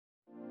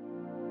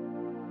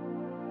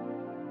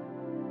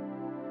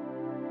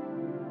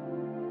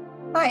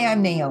Hi,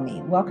 I'm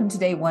Naomi. Welcome to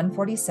day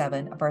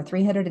 147 of our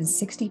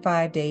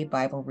 365-day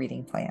Bible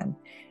reading plan.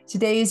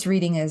 Today's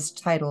reading is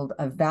titled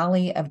A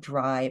Valley of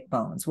Dry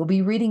Bones. We'll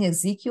be reading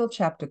Ezekiel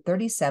chapter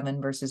 37,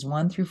 verses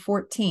 1 through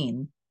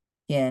 14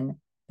 in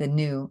the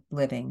New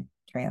Living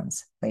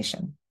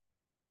Translation.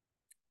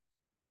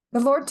 The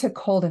Lord took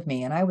hold of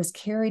me, and I was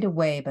carried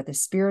away by the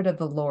Spirit of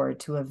the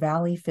Lord to a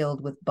valley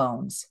filled with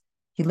bones.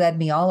 He led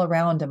me all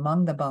around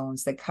among the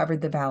bones that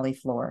covered the valley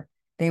floor.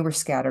 They were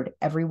scattered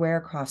everywhere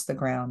across the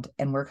ground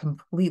and were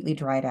completely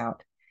dried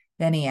out.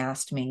 Then he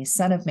asked me,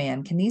 Son of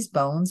man, can these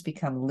bones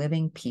become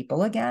living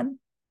people again?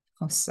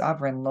 Oh,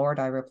 sovereign Lord,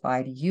 I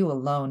replied, you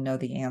alone know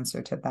the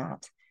answer to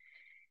that.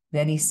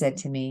 Then he said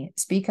to me,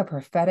 Speak a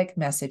prophetic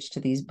message to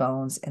these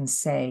bones and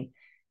say,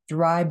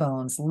 Dry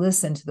bones,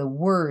 listen to the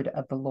word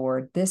of the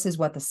Lord. This is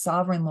what the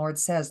sovereign Lord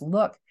says.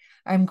 Look,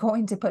 I'm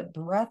going to put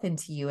breath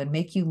into you and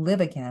make you live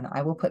again.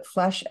 I will put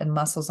flesh and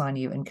muscles on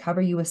you and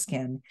cover you with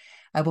skin.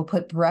 I will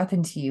put breath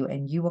into you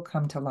and you will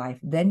come to life.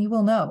 Then you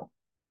will know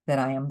that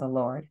I am the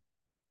Lord.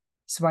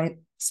 So I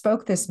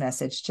spoke this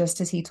message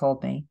just as he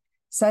told me.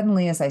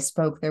 Suddenly, as I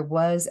spoke, there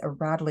was a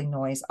rattling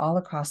noise all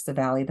across the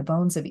valley. The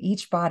bones of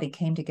each body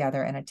came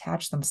together and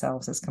attached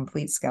themselves as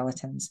complete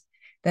skeletons.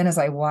 Then, as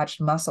I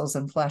watched, muscles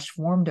and flesh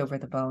formed over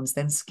the bones,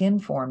 then skin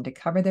formed to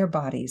cover their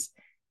bodies,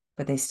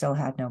 but they still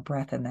had no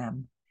breath in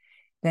them.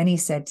 Then he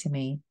said to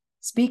me,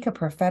 Speak a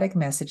prophetic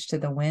message to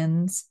the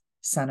winds,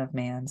 Son of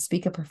man.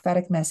 Speak a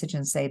prophetic message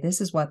and say, This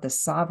is what the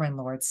sovereign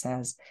Lord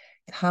says.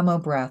 Come, O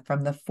breath,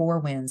 from the four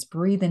winds,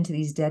 breathe into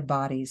these dead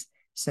bodies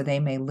so they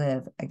may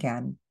live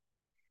again.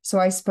 So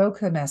I spoke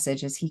the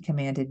message as he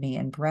commanded me,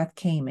 and breath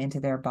came into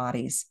their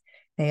bodies.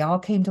 They all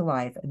came to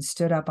life and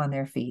stood up on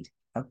their feet,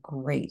 a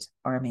great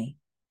army.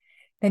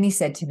 Then he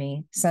said to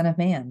me, Son of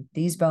man,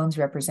 these bones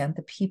represent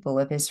the people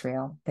of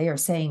Israel. They are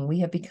saying, We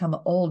have become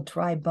old,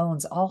 dry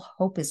bones. All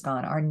hope is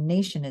gone. Our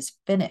nation is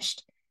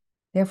finished.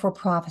 Therefore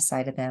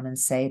prophesy to them and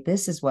say,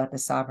 This is what the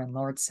sovereign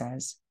Lord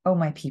says. O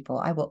my people,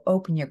 I will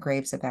open your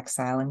graves of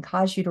exile and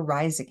cause you to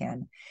rise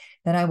again.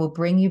 Then I will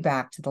bring you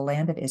back to the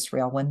land of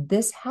Israel. When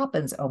this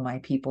happens, O my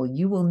people,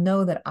 you will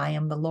know that I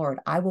am the Lord.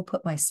 I will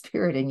put my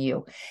spirit in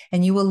you,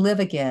 and you will live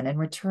again and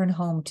return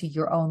home to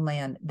your own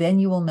land. Then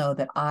you will know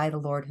that I, the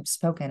Lord, have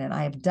spoken, and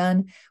I have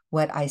done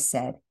what I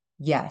said.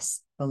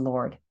 Yes, the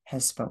Lord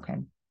has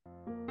spoken.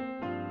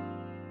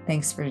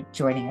 Thanks for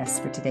joining us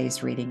for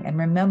today's reading. And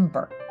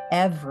remember,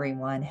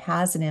 everyone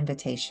has an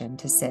invitation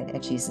to sit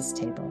at Jesus'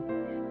 table.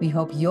 We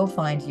hope you'll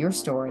find your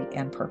story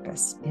and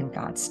purpose in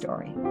God's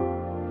story.